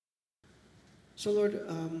So, Lord,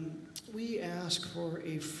 we ask for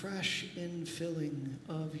a fresh infilling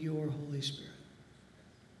of your Holy Spirit,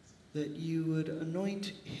 that you would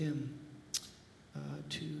anoint him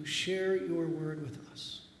to share your word with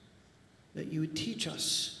us, that you would teach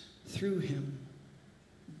us through him,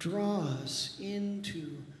 draw us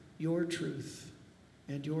into your truth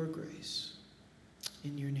and your grace.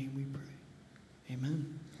 In your name we pray.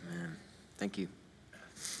 Amen. Amen. Thank you.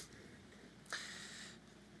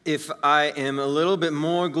 If I am a little bit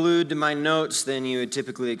more glued to my notes than you would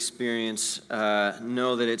typically experience,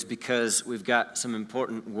 know that it's because we've got some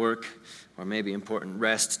important work or maybe important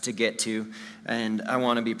rest to get to, and I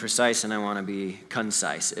want to be precise and I want to be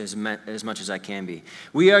concise as much as I can be.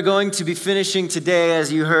 We are going to be finishing today,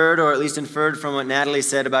 as you heard, or at least inferred from what Natalie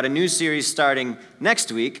said, about a new series starting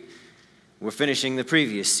next week. We're finishing the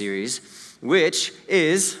previous series, which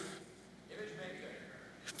is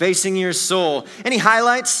Facing Your Soul. Any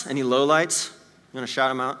highlights? Any lowlights? You want to shout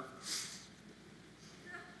them out?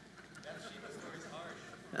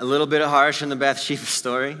 A little bit of harsh in the Bathsheba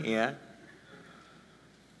story, yeah.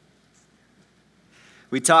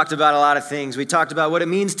 We talked about a lot of things. We talked about what it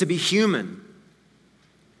means to be human.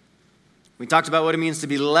 We talked about what it means to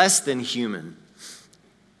be less than human.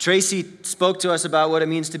 Tracy spoke to us about what it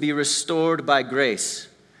means to be restored by grace,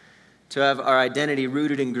 to have our identity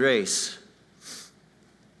rooted in grace.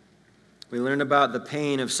 We learned about the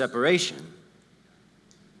pain of separation.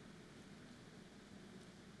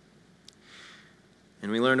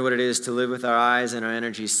 And we learned what it is to live with our eyes and our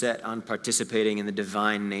energy set on participating in the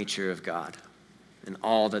divine nature of God and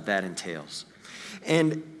all that that entails.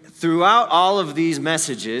 And throughout all of these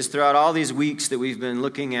messages, throughout all these weeks that we've been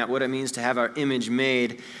looking at what it means to have our image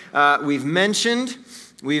made, we've mentioned,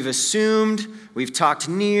 we've assumed, we've talked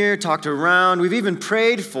near, talked around, we've even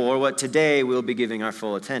prayed for what today we'll be giving our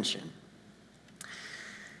full attention.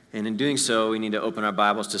 And in doing so, we need to open our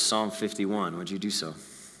Bibles to Psalm 51. Would you do so?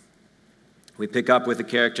 We pick up with a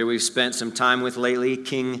character we've spent some time with lately,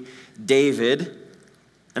 King David.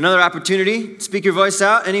 Another opportunity, speak your voice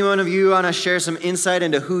out. Any one of you want to share some insight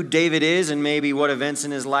into who David is and maybe what events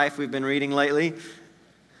in his life we've been reading lately?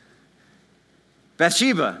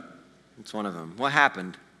 Bathsheba, that's one of them. What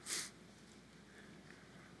happened?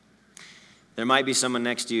 There might be someone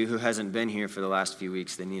next to you who hasn't been here for the last few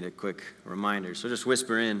weeks. They need a quick reminder. So just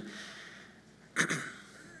whisper in.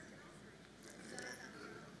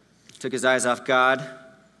 Took his eyes off God.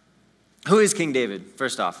 Who is King David,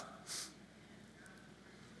 first off?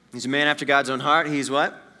 He's a man after God's own heart. He's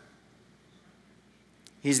what?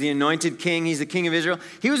 He's the anointed king. He's the king of Israel.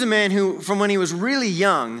 He was a man who, from when he was really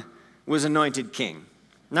young, was anointed king.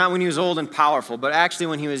 Not when he was old and powerful, but actually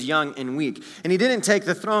when he was young and weak. And he didn't take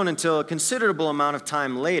the throne until a considerable amount of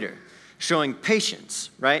time later, showing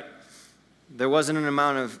patience, right? There wasn't an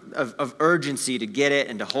amount of urgency to get it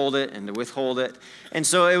and to hold it and to withhold it. And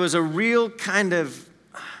so it was a real kind of,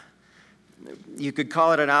 you could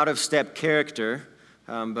call it an out-of-step character,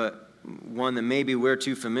 but one that maybe we're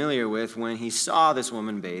too familiar with when he saw this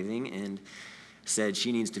woman bathing and said,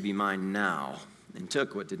 she needs to be mine now, and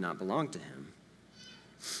took what did not belong to him.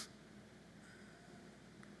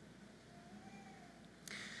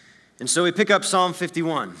 And so we pick up Psalm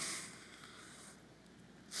 51. At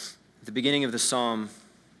the beginning of the psalm,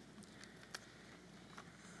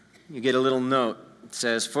 you get a little note. It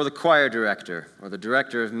says, for the choir director, or the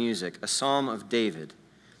director of music, a psalm of David.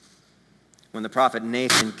 When the prophet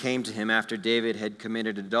Nathan came to him after David had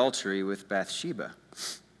committed adultery with Bathsheba,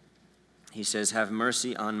 he says, have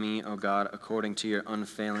mercy on me, O God, according to your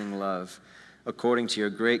unfailing love. According to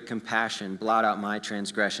your great compassion, blot out my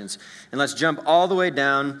transgressions. And let's jump all the way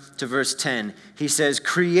down to verse 10. He says,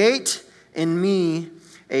 create in me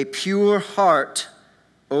a pure heart,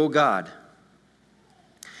 O God,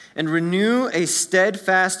 and renew a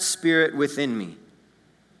steadfast spirit within me.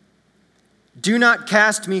 Do not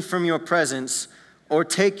cast me from your presence or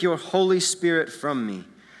take your Holy Spirit from me.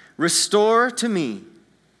 Restore to me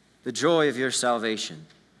the joy of your salvation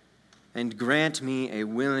and grant me a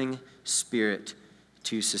willing spirit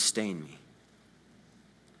to sustain me.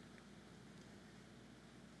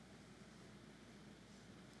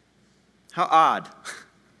 How odd.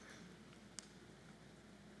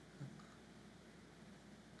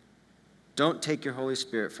 Don't take your Holy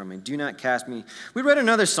Spirit from me. Do not cast me. We read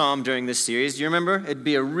another psalm during this series. Do you remember? It'd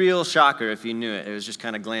be a real shocker if you knew it. It was just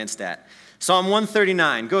kind of glanced at. Psalm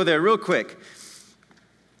 139. Go there real quick.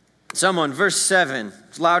 Someone, verse 7,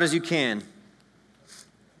 as loud as you can.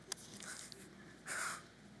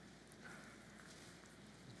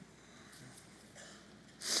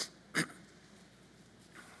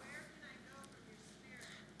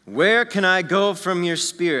 Where can I go from your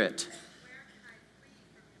spirit?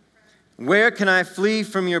 Where can I flee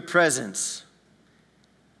from your presence?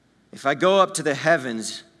 If I go up to the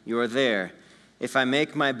heavens, you are there. If I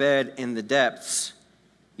make my bed in the depths,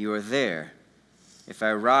 you are there. If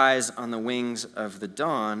I rise on the wings of the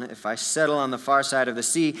dawn, if I settle on the far side of the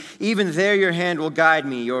sea, even there your hand will guide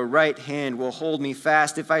me, your right hand will hold me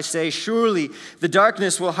fast. If I say, surely the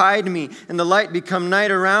darkness will hide me, and the light become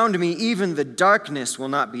night around me, even the darkness will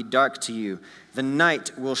not be dark to you. The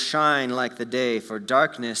night will shine like the day, for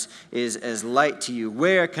darkness is as light to you.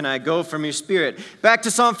 Where can I go from your spirit? Back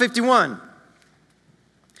to Psalm 51.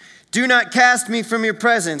 Do not cast me from your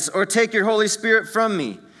presence, or take your Holy Spirit from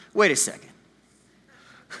me. Wait a second.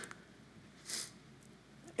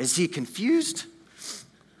 Is he confused?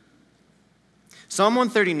 Psalm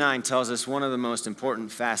 139 tells us one of the most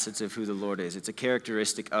important facets of who the Lord is. It's a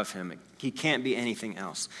characteristic of him. He can't be anything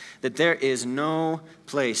else. That there is no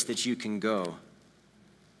place that you can go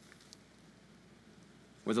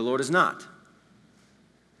where the Lord is not.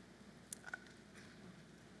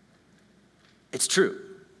 It's true.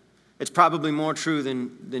 It's probably more true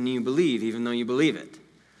than you believe, even though you believe it.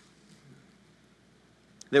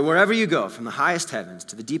 That wherever you go, from the highest heavens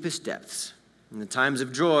to the deepest depths, in the times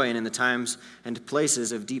of joy and in the times and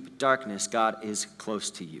places of deep darkness, God is close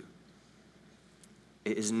to you.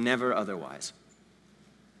 It is never otherwise.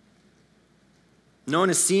 No one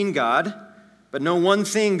has seen God, but no one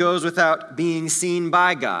thing goes without being seen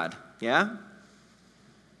by God. Yeah?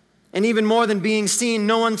 And even more than being seen,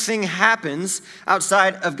 no one thing happens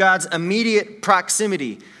outside of God's immediate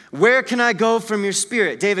proximity. Where can I go from your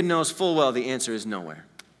spirit? David knows full well the answer is nowhere.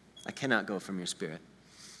 I cannot go from your spirit.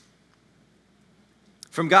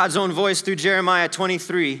 From God's own voice through Jeremiah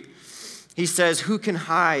 23, he says, who can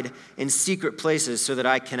hide in secret places so that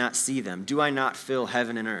I cannot see them? Do I not fill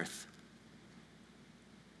heaven and earth?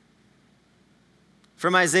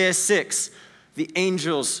 From Isaiah 6, the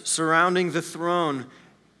angels surrounding the throne,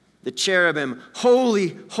 the cherubim,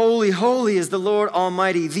 holy, holy, holy is the Lord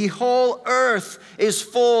Almighty. The whole earth is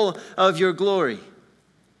full of your glory.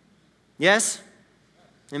 Yes?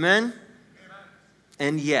 Amen? Amen.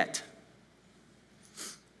 And yet,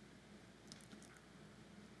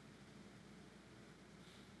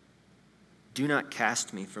 do not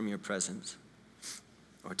cast me from your presence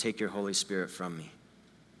or take your Holy Spirit from me.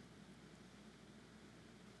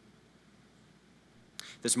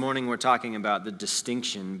 This morning we're talking about the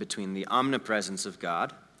distinction between the omnipresence of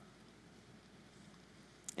God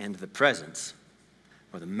and the presence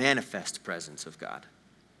or the manifest presence of God.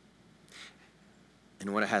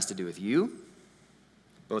 And what it has to do with you,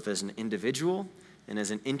 both as an individual and as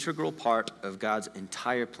an integral part of God's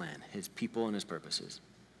entire plan, his people and his purposes.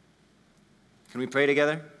 Can we pray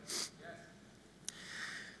together? Yes.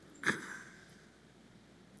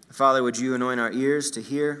 Father, would you anoint our ears to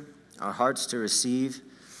hear, our hearts to receive,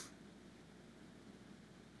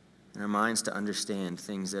 and our minds to understand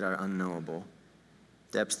things that are unknowable,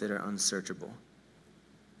 depths that are unsearchable.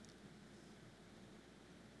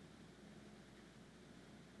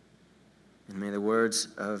 And may the words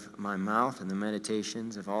of my mouth and the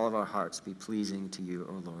meditations of all of our hearts be pleasing to you,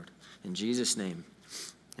 O Lord. In Jesus' name,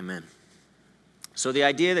 amen. So the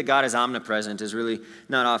idea that God is omnipresent is really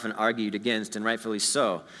not often argued against, and rightfully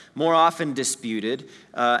so. More often disputed,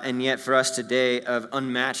 and yet for us today of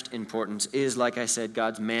unmatched importance, is, like I said,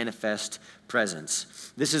 God's manifest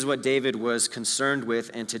presence. This is what David was concerned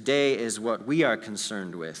with, and today is what we are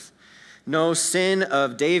concerned with. No sin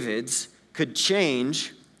of David's could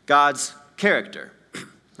change God's character,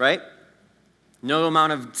 right? No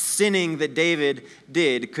amount of sinning that David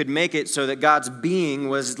did could make it so that God's being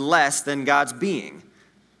was less than God's being.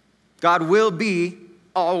 God will be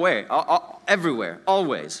everywhere,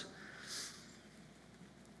 always.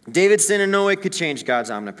 David's sin in no way could change God's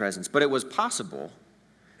omnipresence, but it was possible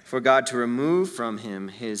for God to remove from him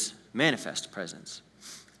his manifest presence,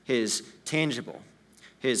 his tangible,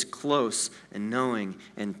 his close and knowing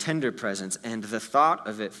and tender presence, and the thought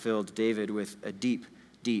of it filled David with a deep,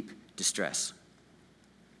 deep distress,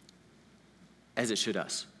 as it should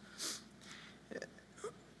us.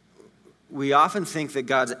 We often think that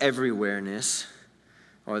God's everywhereness,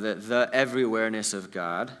 or the everywhereness of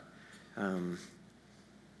God, and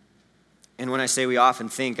when I say we often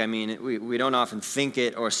think, I mean we don't often think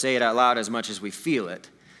it or say it out loud as much as we feel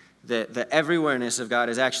it. The everywhereness of God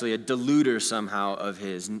is actually a deluder somehow of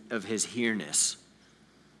his here-ness,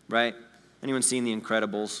 right? Anyone seen The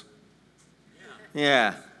Incredibles?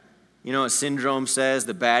 Yeah. You know what Syndrome says,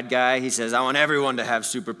 the bad guy? He says, I want everyone to have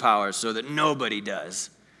superpowers so that nobody does.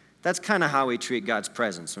 That's kind of how we treat God's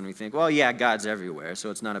presence when we think, well, yeah, God's everywhere, so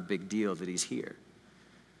it's not a big deal that he's here.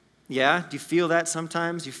 Yeah? Do you feel that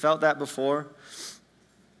sometimes? You felt that before?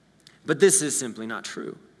 But this is simply not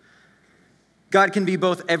true. God can be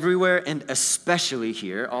both everywhere and especially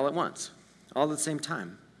here all at once, all at the same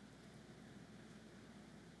time.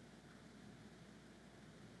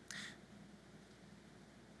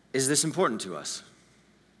 Is this important to us?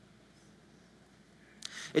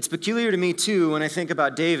 It's peculiar to me, too, when I think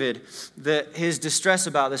about David, that his distress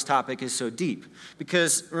about this topic is so deep.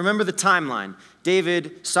 Because remember the timeline.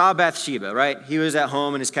 David saw Bathsheba, right? He was at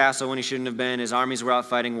home in his castle when he shouldn't have been. His armies were out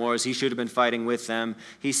fighting wars. He should have been fighting with them.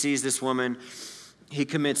 He sees this woman. He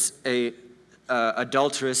commits a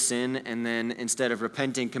adulterous sin, and then instead of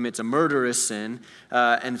repenting, commits a murderous sin.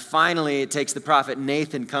 And finally, it takes the prophet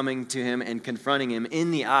Nathan coming to him and confronting him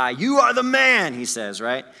in the eye. "You are the man," he says,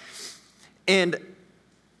 right? And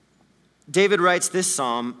David writes this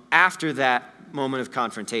psalm after that moment of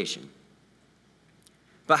confrontation.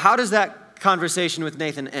 But how does that conversation with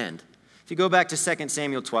Nathan end? If you go back to 2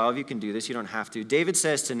 Samuel 12, you can do this, you don't have to. David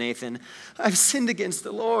says to Nathan, "I've sinned against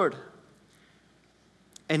the Lord."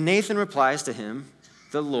 And Nathan replies to him,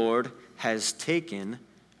 "The Lord has taken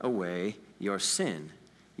away your sin.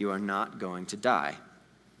 You are not going to die."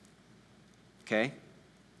 Okay?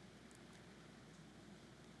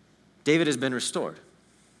 David has been restored.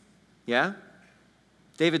 Yeah?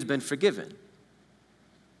 David's been forgiven.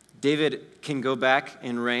 David can go back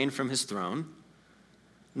and reign from his throne.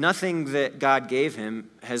 Nothing that God gave him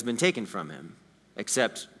has been taken from him,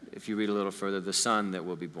 except, if you read a little further, the son that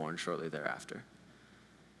will be born shortly thereafter.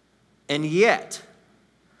 And yet,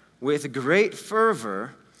 with great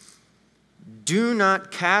fervor, "Do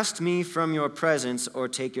not cast me from your presence or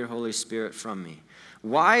take your Holy Spirit from me."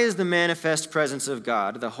 Why is the manifest presence of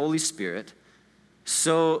God, the Holy Spirit,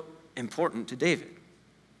 so important to David?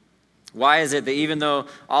 Why is it that even though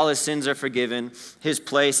all his sins are forgiven, his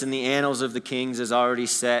place in the annals of the kings is already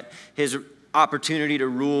set, his opportunity to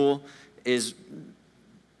rule is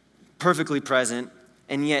perfectly present,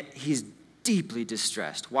 and yet he's deeply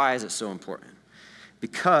distressed? Why is it so important?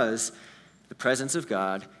 Because the presence of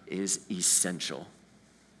God is essential.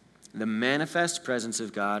 The manifest presence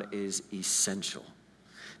of God is essential.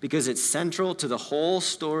 Because it's central to the whole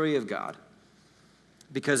story of God.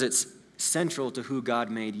 Because it's central to who God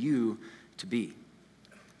made you to be.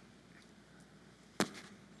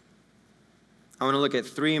 I want to look at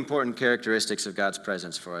 3 important characteristics of God's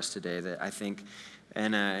presence for us today that I think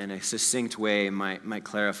in a succinct way might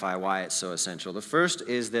clarify why it's so essential. The first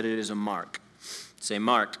is that it is a mark. Say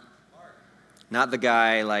mark. Not the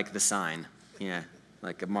guy like the sign. Yeah,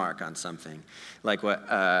 like a mark on something. Like what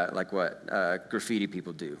graffiti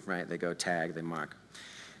people do, right? They go tag, they mark.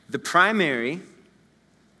 The primary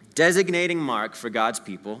designating mark for God's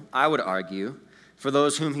people, I would argue, for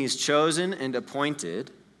those whom he's chosen and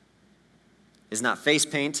appointed, is not face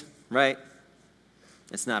paint, right?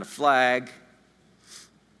 It's not a flag.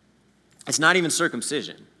 It's not even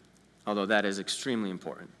circumcision, although that is extremely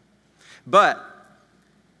important. But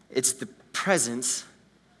it's the presence,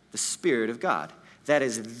 the Spirit of God. That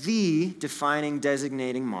is the defining,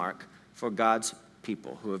 designating mark for God's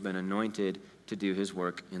people who have been anointed to do his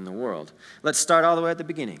work in the world. Let's start all the way at the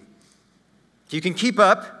beginning. If you can keep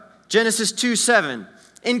up, Genesis 2:7,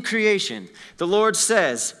 in creation, the Lord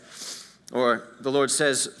says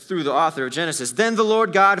through the author of Genesis, "Then the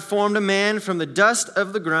Lord God formed a man from the dust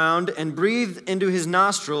of the ground and breathed into his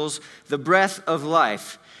nostrils the breath of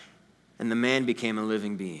life, and the man became a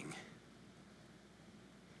living being."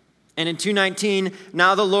 And in 2:19,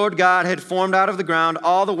 "Now the Lord God had formed out of the ground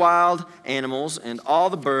all the wild animals and all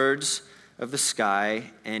the birds of the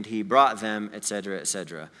sky, and he brought them," etc.,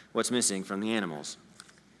 etc. What's missing from the animals?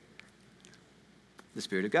 The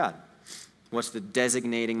Spirit of God. What's the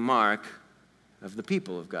designating mark of the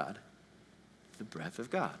people of God? The breath of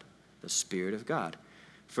God, the Spirit of God.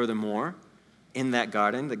 Furthermore, in that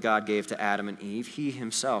garden that God gave to Adam and Eve, he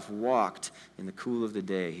himself walked in the cool of the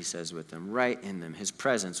day, he says, with them, right in them, his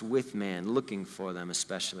presence with man, looking for them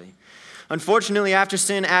especially. Unfortunately, after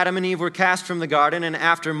sin, Adam and Eve were cast from the garden, and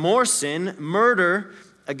after more sin, murder,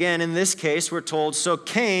 again in this case, we're told, so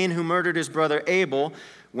Cain, who murdered his brother Abel,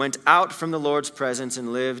 went out from the Lord's presence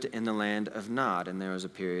and lived in the land of Nod, and there was a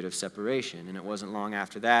period of separation. And it wasn't long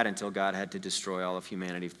after that until God had to destroy all of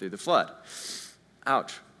humanity through the flood.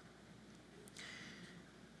 Ouch.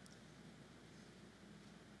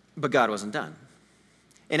 But God wasn't done.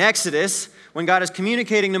 In Exodus, when God is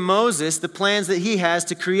communicating to Moses the plans that he has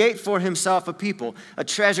to create for himself a people, a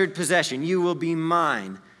treasured possession, "You will be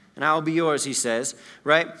mine, and I will be yours," he says,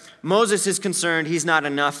 right? Moses is concerned he's not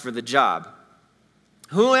enough for the job.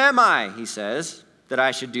 "Who am I," he says, "that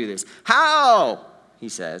I should do this? How?" he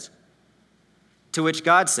says. To which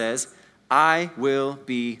God says, "I will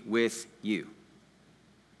be with you."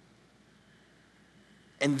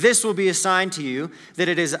 And this will be a sign to you that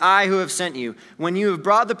it is I who have sent you. When you have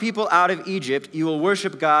brought the people out of Egypt, you will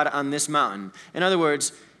worship God on this mountain. In other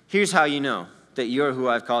words, here's how you know that you're who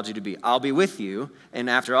I've called you to be. I'll be with you, and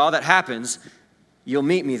after all that happens, you'll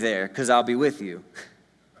meet me there because I'll be with you.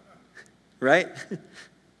 Right?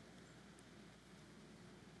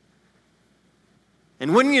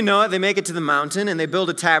 And wouldn't you know it, they make it to the mountain, and they build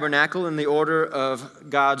a tabernacle in the order of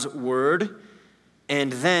God's word.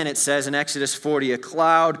 And then it says in Exodus 40, a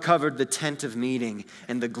cloud covered the tent of meeting,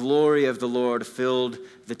 and the glory of the Lord filled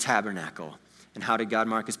the tabernacle. And how did God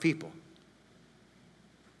mark his people?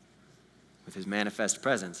 With his manifest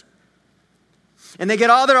presence. And they get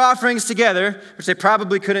all their offerings together, which they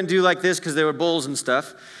probably couldn't do like this because they were bulls and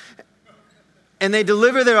stuff. And they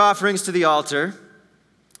deliver their offerings to the altar.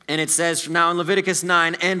 And it says now in Leviticus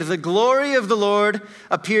 9, and the glory of the Lord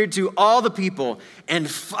appeared to all the people, and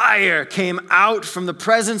fire came out from the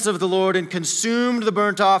presence of the Lord and consumed the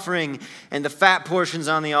burnt offering and the fat portions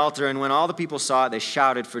on the altar. And when all the people saw it, they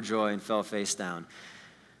shouted for joy and fell face down.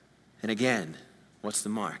 And again, what's the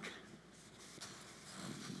mark?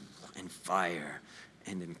 In fire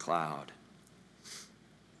and in cloud.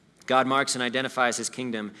 God marks and identifies his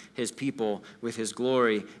kingdom, his people, with his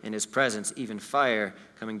glory and his presence, even fire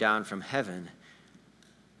coming down from heaven.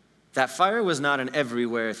 That fire was not an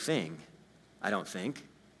everywhere thing, I don't think.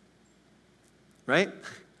 Right?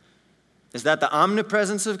 Is that the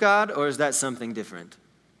omnipresence of God, or is that something different?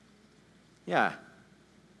 Yeah.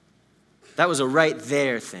 That was a right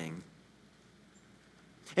there thing.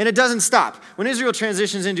 And it doesn't stop. When Israel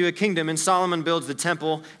transitions into a kingdom and Solomon builds the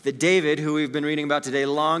temple that David, who we've been reading about today,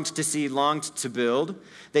 longed to build,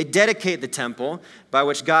 they dedicate the temple by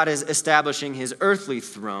which God is establishing his earthly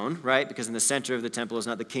throne, right? Because in the center of the temple is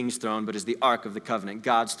not the king's throne, but is the Ark of the Covenant,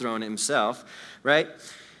 God's throne himself, right?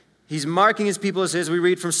 He's marking his people as we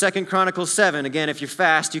read from 2 Chronicles 7. Again, if you're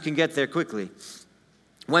fast, you can get there quickly.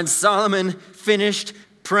 When Solomon finished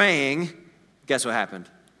praying, guess what happened?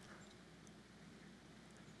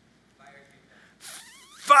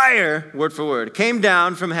 Fire, word for word, came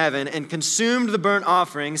down from heaven and consumed the burnt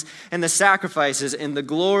offerings and the sacrifices, and the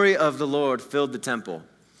glory of the Lord filled the temple.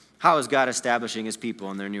 How is God establishing his people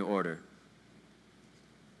in their new order?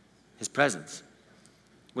 His presence.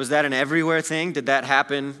 Was that an everywhere thing? Did that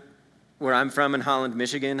happen where I'm from in Holland,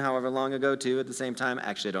 Michigan, however long ago too at the same time?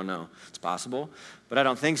 Actually, I don't know. It's possible, but I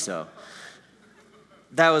don't think so.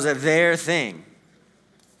 That was a there thing.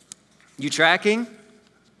 You tracking?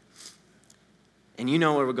 And you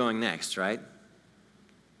know where we're going next, right?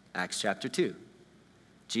 Acts chapter 2.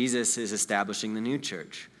 Jesus is establishing the new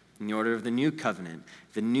church in the order of the new covenant,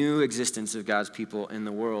 the new existence of God's people in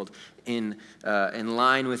the world, in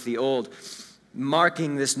line with the old,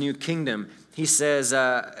 marking this new kingdom. He says,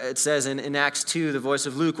 it says in Acts 2, the voice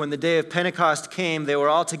of Luke, when the day of Pentecost came, they were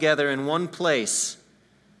all together in one place.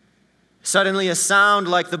 Suddenly a sound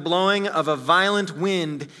like the blowing of a violent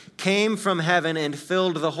wind came from heaven and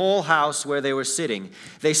filled the whole house where they were sitting.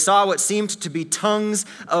 They saw what seemed to be tongues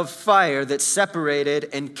of fire that separated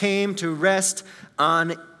and came to rest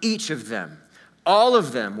on each of them. All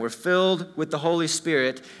of them were filled with the Holy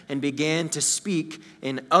Spirit and began to speak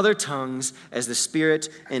in other tongues as the Spirit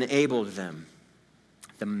enabled them.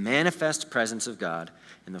 The manifest presence of God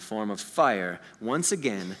in the form of fire, once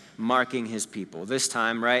again marking his people. This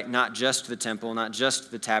time, right, not just the temple, not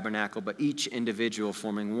just the tabernacle, but each individual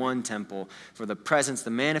forming one temple for the presence,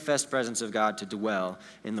 the manifest presence of God to dwell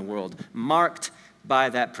in the world, marked by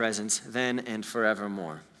that presence then and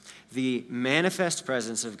forevermore. The manifest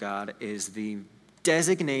presence of God is the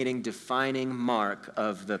designating, defining mark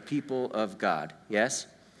of the people of God. Yes?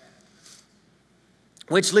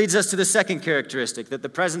 Which leads us to the second characteristic, that the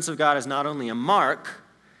presence of God is not only a mark,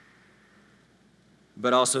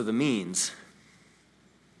 but also the means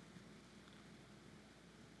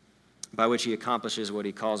by which he accomplishes what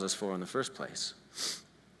he calls us for in the first place.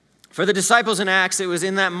 For the disciples in Acts, it was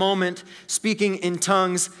in that moment speaking in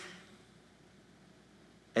tongues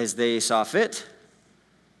as they saw fit,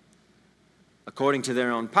 according to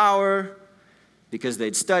their own power, because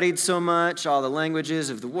they'd studied so much, all the languages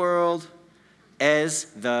of the world, as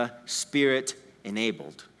the Spirit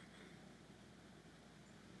enabled.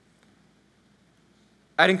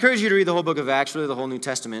 I'd encourage you to read the whole book of Acts, really the whole New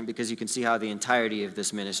Testament, because you can see how the entirety of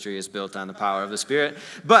this ministry is built on the power of the Spirit.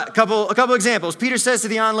 But a couple examples. Peter says to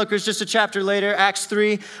the onlookers just a chapter later, Acts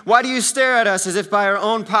 3, "Why do you stare at us as if by our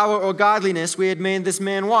own power or godliness we had made this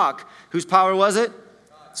man walk?" Whose power was it?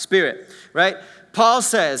 Spirit, right? Paul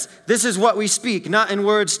says, "This is what we speak, not in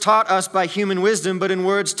words taught us by human wisdom, but in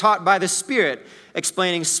words taught by the Spirit,"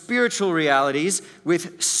 explaining spiritual realities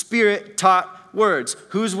with Spirit-taught words.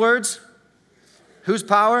 Whose words? Whose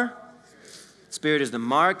power? Spirit is the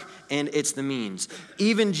mark, and it's the means.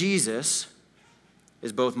 Even Jesus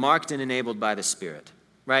is both marked and enabled by the Spirit,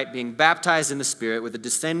 right? Being baptized in the Spirit with the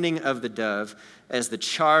descending of the dove as the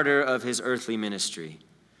charter of his earthly ministry.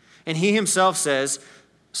 And he himself says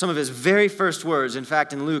some of his very first words, in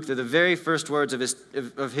fact, in Luke, they're the very first words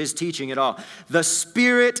of his teaching at all. The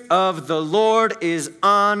Spirit of the Lord is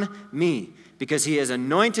on me, because he has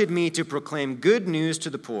anointed me to proclaim good news to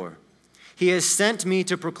the poor. He has sent me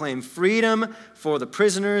to proclaim freedom for the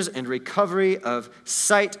prisoners and recovery of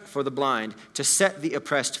sight for the blind, to set the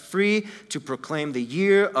oppressed free, to proclaim the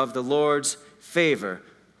year of the Lord's favor.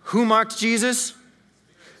 Who marked Jesus?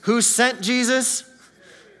 Who sent Jesus?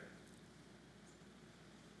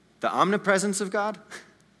 The omnipresence of God?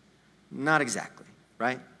 Not exactly,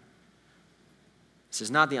 right? This is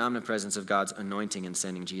not the omnipresence of God's anointing and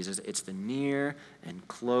sending Jesus. It's the near and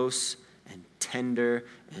close and tender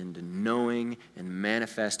and knowing and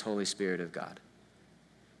manifest Holy Spirit of God.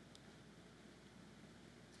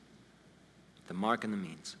 The mark and the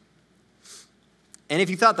means. And if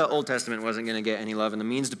you thought the Old Testament wasn't going to get any love in the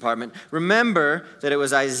means department, remember that it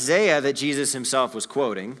was Isaiah that Jesus himself was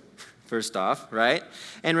quoting, first off, right?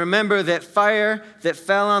 And remember that fire that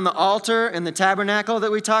fell on the altar in the tabernacle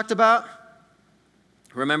that we talked about?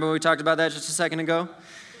 Remember we talked about that just a second ago?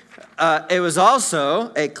 It was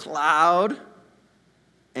also a cloud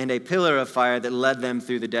and a pillar of fire that led them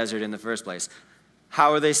through the desert in the first place.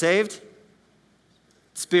 How were they saved?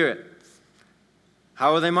 Spirit.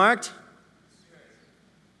 How were they marked?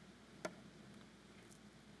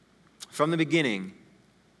 From the beginning,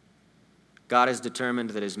 God has determined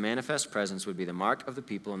that his manifest presence would be the mark of the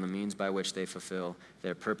people and the means by which they fulfill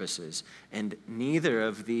their purposes. And neither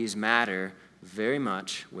of these matter very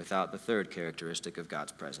much without the third characteristic of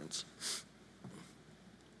God's presence,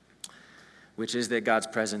 which is that God's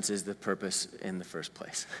presence is the purpose in the first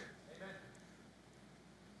place. Amen.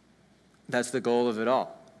 That's the goal of it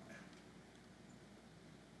all.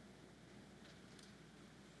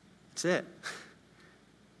 That's it.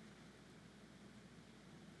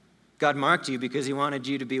 God marked you because he wanted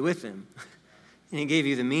you to be with him. And he gave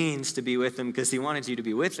you the means to be with him because he wanted you to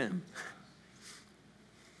be with him.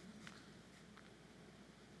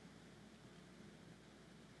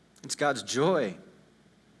 It's God's joy.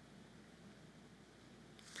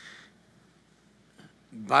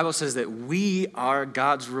 The Bible says that we are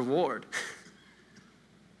God's reward.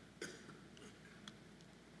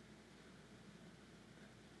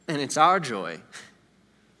 And it's our joy.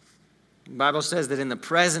 The Bible says that in the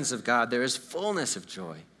presence of God there is fullness of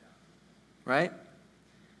joy. Right?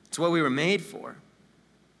 It's what we were made for.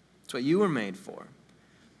 It's what you were made for.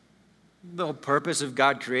 The whole purpose of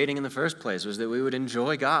God creating in the first place was that we would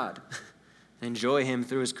enjoy God, enjoy him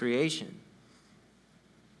through his creation.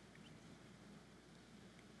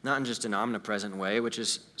 Not in just an omnipresent way, which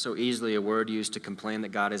is so easily a word used to complain that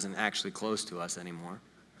God isn't actually close to us anymore.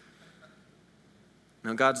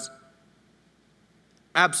 No, God's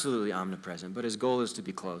absolutely omnipresent, but his goal is to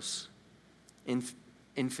be close,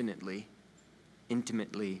 infinitely,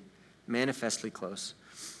 intimately, manifestly close.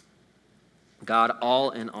 God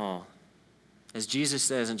all in all. As Jesus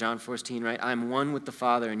says in John 14, right? I am one with the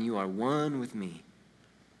Father and you are one with me.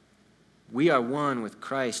 We are one with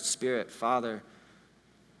Christ, Spirit, Father.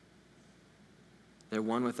 They're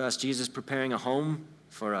one with us. Jesus preparing a home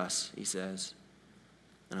for us, he says.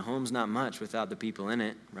 And a home's not much without the people in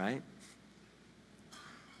it, right?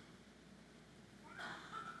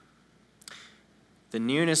 The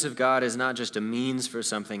nearness of God is not just a means for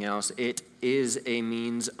something else. It is a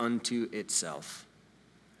means unto itself.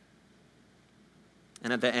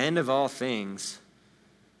 And at the end of all things,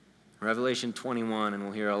 Revelation 21, and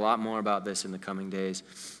we'll hear a lot more about this in the coming days.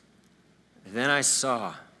 Then I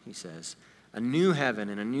saw, he says, a new heaven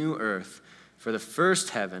and a new earth, for the first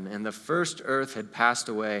heaven and the first earth had passed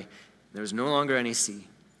away. There was no longer any sea.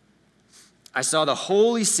 I saw the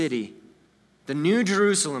holy city, the new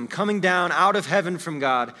Jerusalem, coming down out of heaven from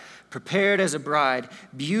God, prepared as a bride,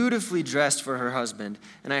 beautifully dressed for her husband.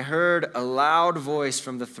 And I heard a loud voice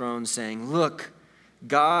from the throne saying, look,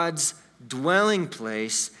 God's dwelling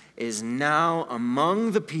place is now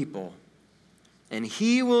among the people, and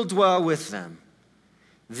he will dwell with them.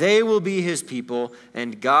 They will be his people,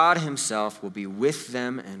 and God himself will be with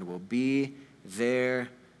them and will be their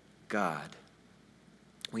God.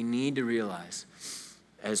 We need to realize,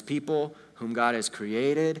 as people whom God has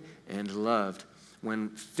created and loved, when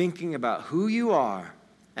thinking about who you are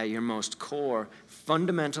at your most core,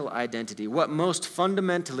 fundamental identity, what most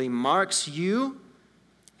fundamentally marks you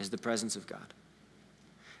is the presence of God.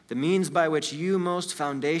 The means by which you most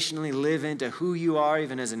foundationally live into who you are,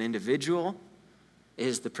 even as an individual,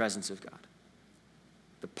 is the presence of God,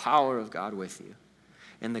 the power of God with you,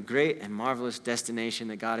 and the great and marvelous destination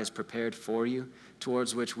that God has prepared for you,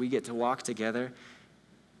 towards which we get to walk together,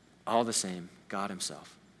 all the same, God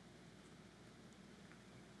himself.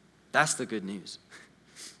 That's the good news.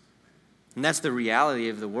 And that's the reality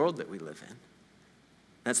of the world that we live in.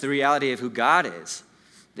 That's the reality of who God is,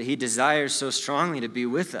 that he desires so strongly to be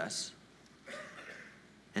with us.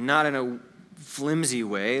 And not in a flimsy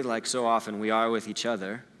way, like so often we are with each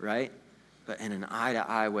other, right? But in an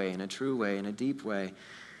eye-to-eye way, in a true way, in a deep way.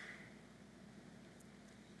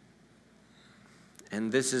 And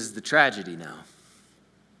this is the tragedy now.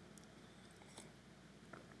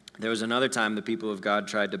 There was another time the people of God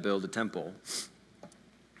tried to build a temple.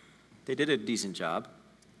 They did a decent job.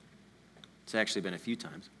 It's actually been a few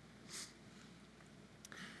times.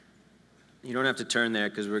 You don't have to turn there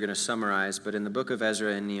because we're going to summarize, but in the book of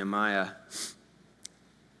Ezra and Nehemiah,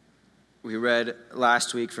 we read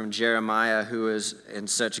last week from Jeremiah, who was in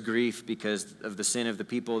such grief because of the sin of the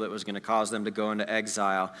people that was going to cause them to go into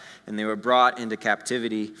exile. And they were brought into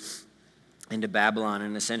captivity into Babylon,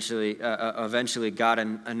 and essentially, eventually God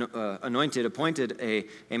appointed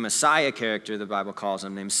a Messiah character, the Bible calls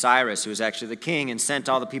him, named Cyrus, who was actually the king, and sent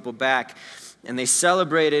all the people back. And they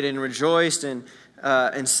celebrated and rejoiced, and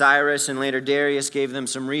Cyrus and later Darius gave them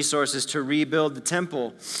some resources to rebuild the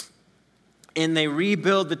temple. And they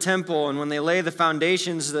rebuild the temple, and when they lay the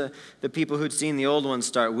foundations, the people who'd seen the old ones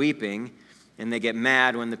start weeping, and they get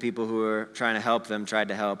mad when the people who were trying to help them tried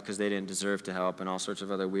to help because they didn't deserve to help, and all sorts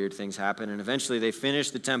of other weird things happen. And eventually they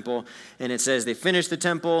finished the temple, and it says they finished the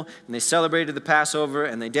temple, and they celebrated the Passover,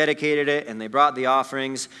 and they dedicated it, and they brought the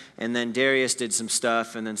offerings, and then Darius did some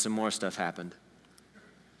stuff, and then some more stuff happened.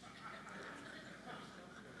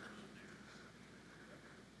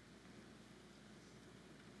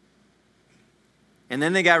 And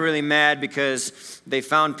then they got really mad because they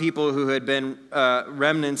found people who had been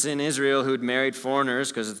remnants in Israel who'd married foreigners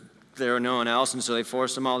because there were no one else, and so they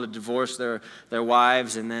forced them all to divorce their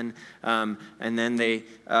wives, and then they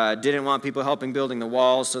didn't want people helping building the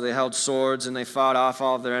walls, so they held swords and they fought off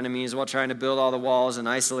all of their enemies while trying to build all the walls, and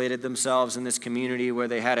isolated themselves in this community where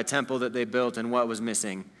they had a temple that they built, and what was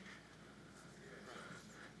missing?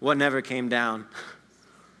 What never came down?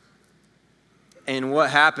 And what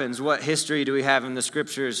happens? What history do we have in the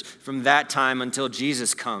scriptures from that time until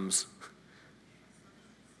Jesus comes?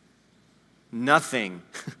 Nothing.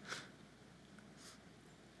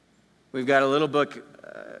 We've got a little book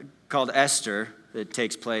called Esther that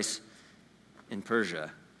takes place in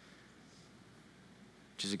Persia,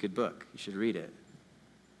 which is a good book. You should read it.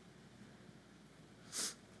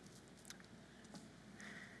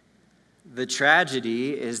 The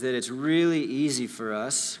tragedy is that it's really easy for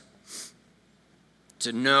us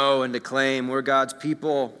to know and to claim we're God's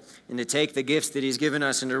people, and to take the gifts that he's given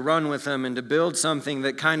us and to run with them and to build something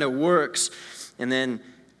that kind of works, and then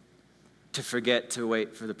to forget to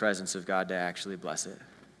wait for the presence of God to actually bless it.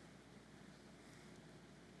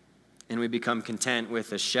 And we become content with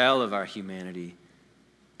the shell of our humanity,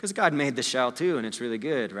 because God made the shell too, and it's really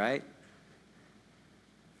good, right?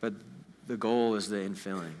 But the goal is the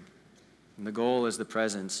infilling, and the goal is the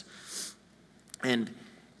presence. And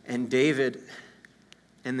David,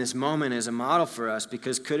 in this moment, is a model for us,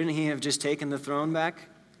 because couldn't he have just taken the throne back?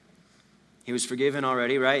 He was forgiven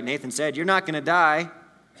already, right? Nathan said, "You're not going to die."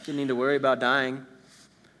 Didn't need to worry about dying.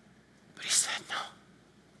 But he said, "No,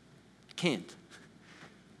 you can't.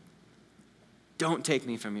 Don't take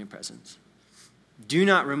me from your presence. Do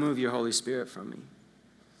not remove your Holy Spirit from me."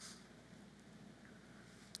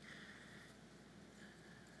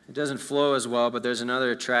 It doesn't flow as well, but there's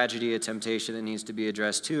another tragedy, a temptation that needs to be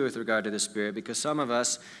addressed too with regard to the Spirit, because some of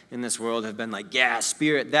us in this world have been like, yeah,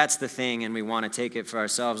 Spirit, that's the thing, and we want to take it for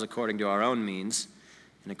ourselves according to our own means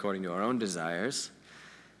and according to our own desires.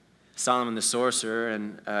 Solomon the sorcerer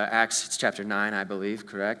in Acts chapter 9, I believe,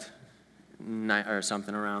 correct? Or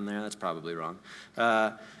something around there, that's probably wrong.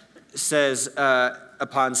 Says,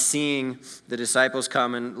 upon seeing the disciples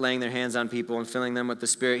come and laying their hands on people and filling them with the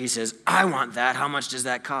Spirit, he says, "I want that. How much does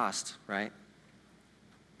that cost?" Right?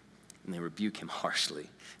 And they rebuke him harshly,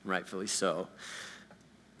 and rightfully so,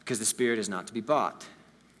 because the Spirit is not to be bought.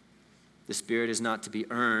 The Spirit is not to be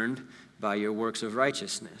earned by your works of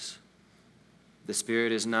righteousness. The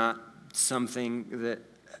Spirit is not something that...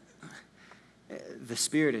 The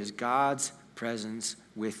Spirit is God's presence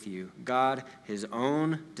with you. God, his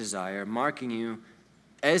own desire, marking you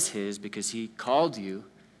as his because he called you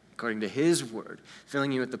according to his word,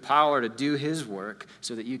 filling you with the power to do his work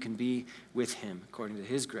so that you can be with him according to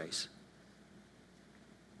his grace.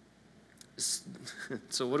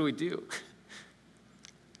 So what do we do?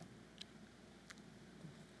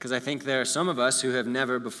 Because I think there are some of us who have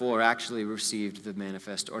never before actually received the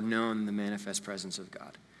manifest or known the manifest presence of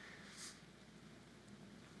God.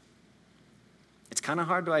 It's kind of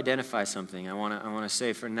hard to identify something. I want to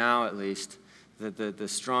say for now at least that the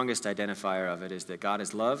strongest identifier of it is that God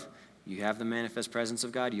is love. You have the manifest presence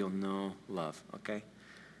of God, you'll know love, okay?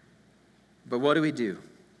 But what do we do?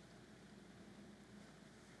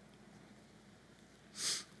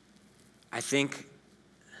 I think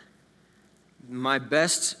my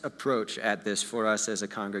best approach at this for us as a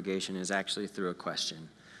congregation is actually through a question.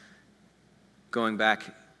 Going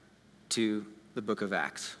back to the book of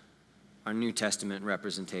Acts, our New Testament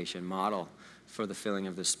representation, model for the filling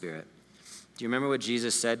of the Spirit. Do you remember what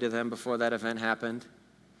Jesus said to them before that event happened?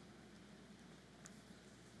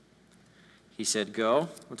 He said, go.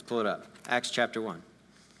 Let's pull it up. Acts chapter 1.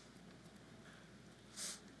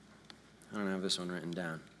 I don't have this one written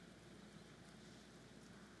down.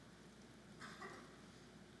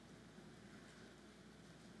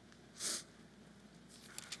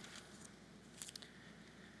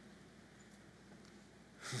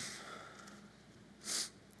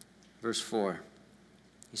 Verse 4,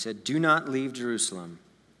 he said, do not leave Jerusalem,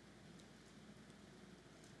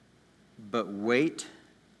 but wait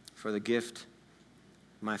for the gift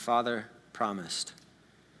my Father promised,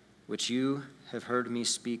 which you have heard me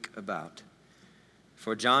speak about.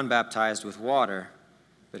 For John baptized with water,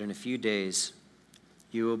 but in a few days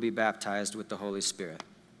you will be baptized with the Holy Spirit.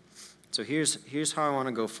 So here's how I want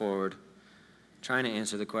to go forward, trying to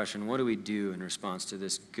answer the question, what do we do in response to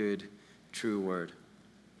this good, true word?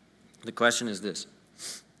 The question is this: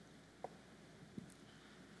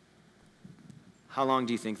 how long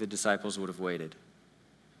do you think the disciples would have waited?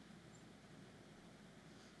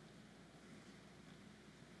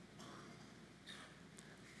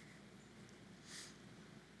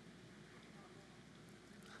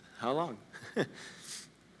 How long?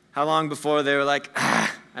 How long before they were like,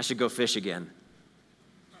 I should go fish again?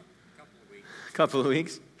 A couple of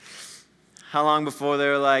weeks. How long before they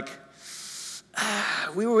were like,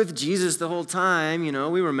 we were with Jesus the whole time,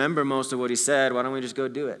 we remember most of what he said, why don't we just go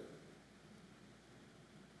do it?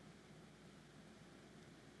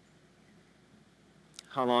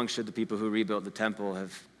 How long should the people who rebuilt the temple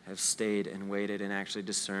have stayed and waited and actually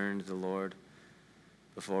discerned the Lord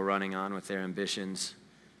before running on with their ambitions?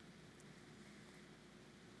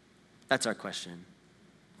 That's our question.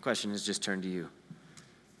 The question is just turned to you.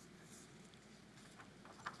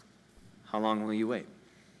 How long will you wait?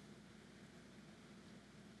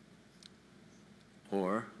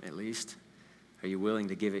 Or, at least, are you willing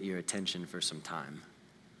to give it your attention for some time?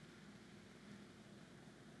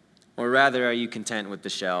 Or rather, are you content with the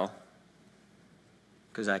shell?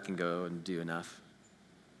 Because I can go and do enough.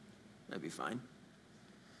 That'd be fine.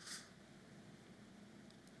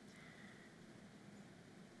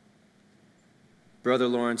 Brother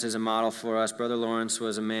Lawrence is a model for us. Brother Lawrence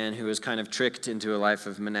was a man who was kind of tricked into a life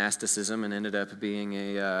of monasticism and ended up being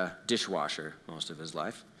a dishwasher most of his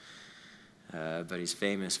life. But he's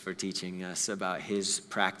famous for teaching us about his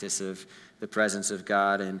practice of the presence of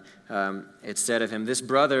God. And it said of him, this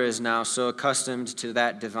brother is now so accustomed to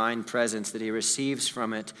that divine presence that he receives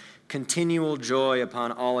from it continual joy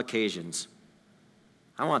upon all occasions.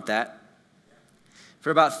 I want that.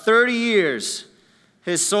 For about 30 years,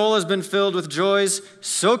 his soul has been filled with joys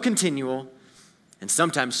so continual and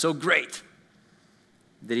sometimes so great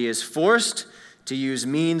that he is forced to use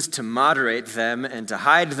means to moderate them and to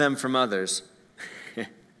hide them from others.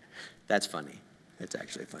 That's funny. That's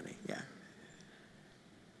actually funny, yeah.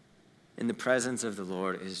 In the presence of the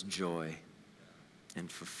Lord is joy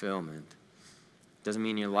and fulfillment. Doesn't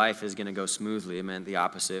mean your life is going to go smoothly. It meant the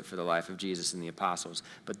opposite for the life of Jesus and the apostles.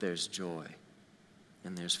 But there's joy,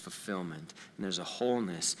 and there's fulfillment, and there's a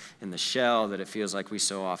wholeness in the shell that it feels like we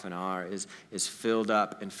so often are, is filled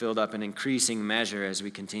up in increasing measure as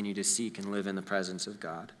we continue to seek and live in the presence of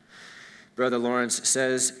God. Brother Lawrence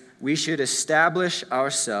says, we should establish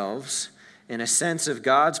ourselves in a sense of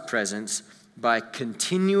God's presence by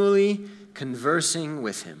continually conversing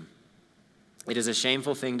with him. It is a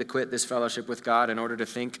shameful thing to quit this fellowship with God in order to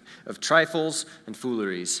think of trifles and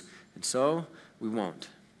fooleries, and so we won't.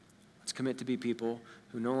 Let's commit to be people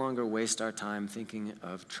who no longer waste our time thinking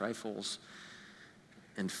of trifles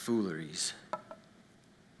and fooleries,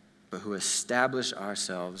 but who establish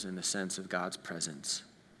ourselves in the sense of God's presence.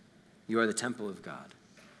 You are the temple of God.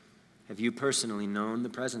 Have you personally known the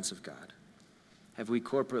presence of God? Have we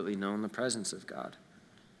corporately known the presence of God?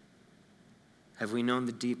 Have we known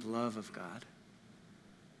the deep love of God?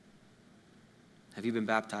 Have you been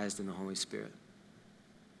baptized in the Holy Spirit?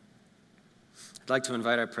 I'd like to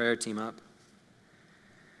invite our prayer team up.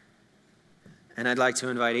 And I'd like to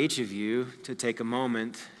invite each of you to take a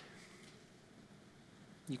moment.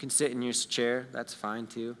 You can sit in your chair, that's fine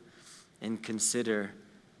too, and consider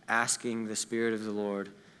asking the Spirit of the Lord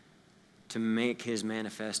to make his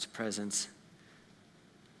manifest presence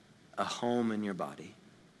a home in your body.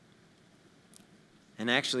 And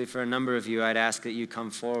actually, for a number of you, I'd ask that you come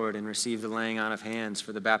forward and receive the laying on of hands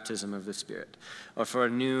for the baptism of the Spirit, or for a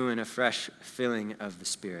new and a fresh filling of the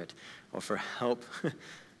Spirit, or for help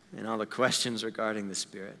in all the questions regarding the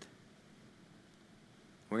Spirit.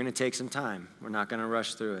 We're going to take some time. We're not going to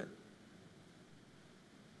rush through it.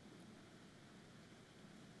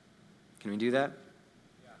 Can we do that?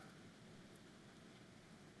 Yeah.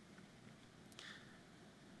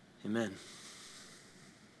 Amen.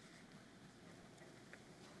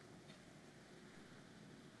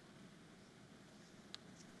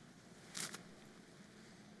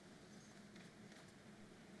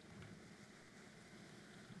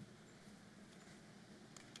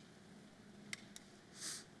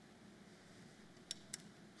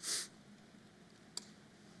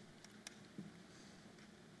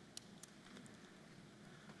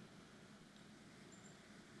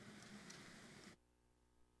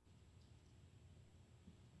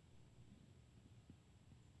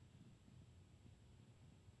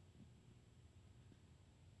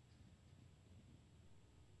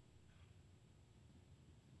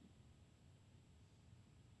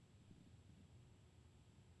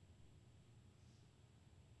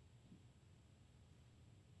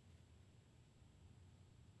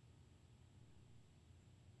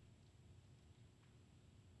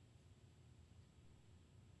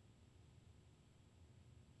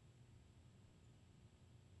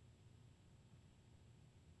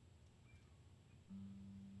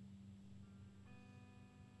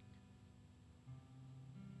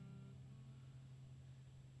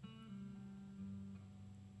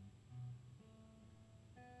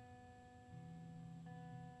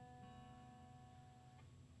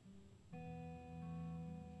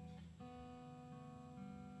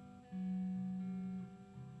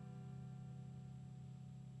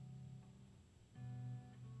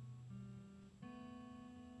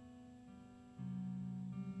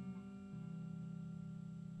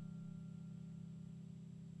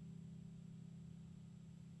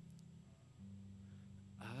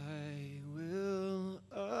 I will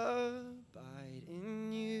abide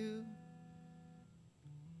in you.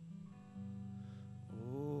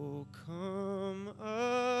 Oh, come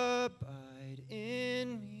abide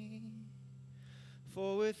in me.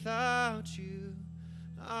 For without you,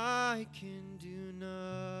 I can do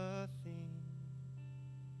nothing.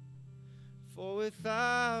 For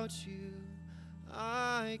without you,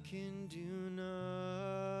 I can do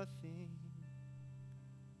nothing.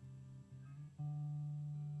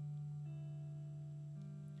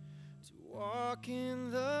 To walk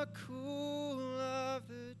in the cool of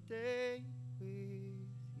the day with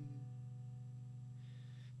you,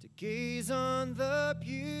 to gaze on the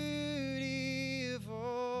beauty of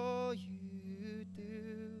all you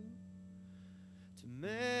do, to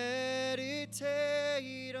meditate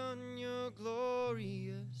on your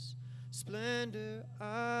glorious splendor.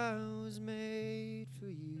 I was made